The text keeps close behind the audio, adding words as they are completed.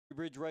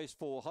Murray-Bridge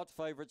Race-4, hot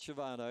favourite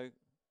Shivano.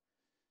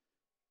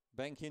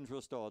 Bank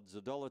interest odds,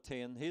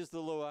 $1.10. Here's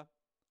the lure.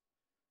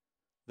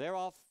 They're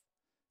off.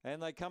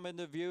 And they come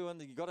into view,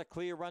 and you've got a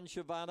clear run,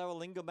 Shivano.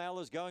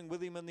 Alingamal is going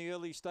with him in the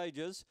early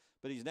stages,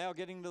 but he's now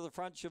getting to the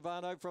front,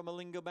 Shivano, from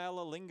Alingamal,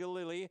 Alinga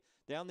Lily.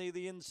 Down near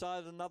the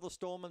inside, Another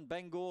Storm and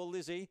Bangor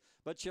Lizzie.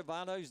 But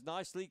Shivano's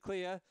nicely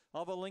clear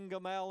of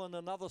Alingamal and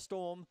Another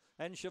Storm.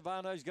 And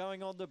Shivano's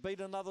going on to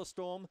beat Another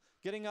Storm.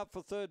 Getting up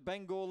for third,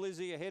 Bangor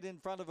Lizzie ahead in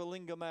front of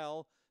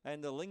Alingamal.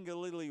 And Alinga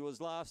Lily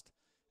was last.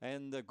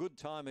 And a good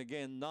time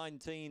again,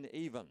 19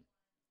 even.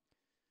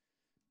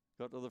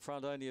 Got to the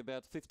front only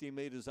about 50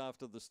 metres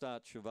after the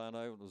start,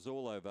 Shivano. It was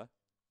all over.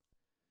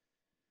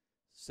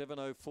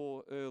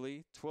 7:04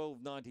 early,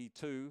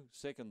 12:92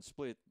 second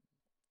split.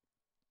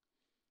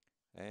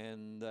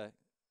 And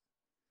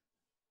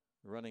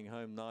running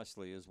home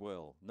nicely as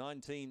well.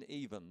 19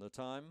 even the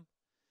time.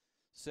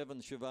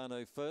 7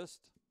 Shivano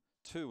first.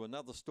 2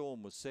 Another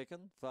Storm was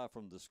second, far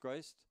from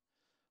disgraced.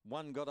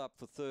 1 got up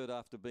for third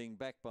after being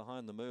back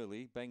behind them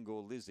early,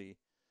 Bangor Lizzie.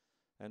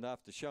 And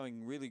after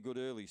showing really good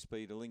early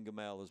speed,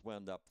 Alingamal has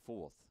wound up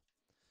fourth.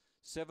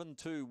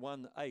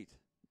 7-2-1-8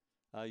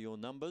 are your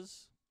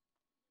numbers.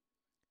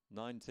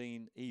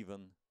 19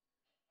 even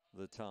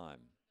the time.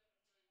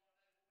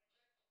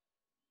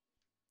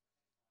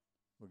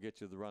 We'll get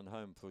you the run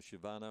home for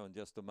Shivano in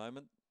just a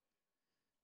moment.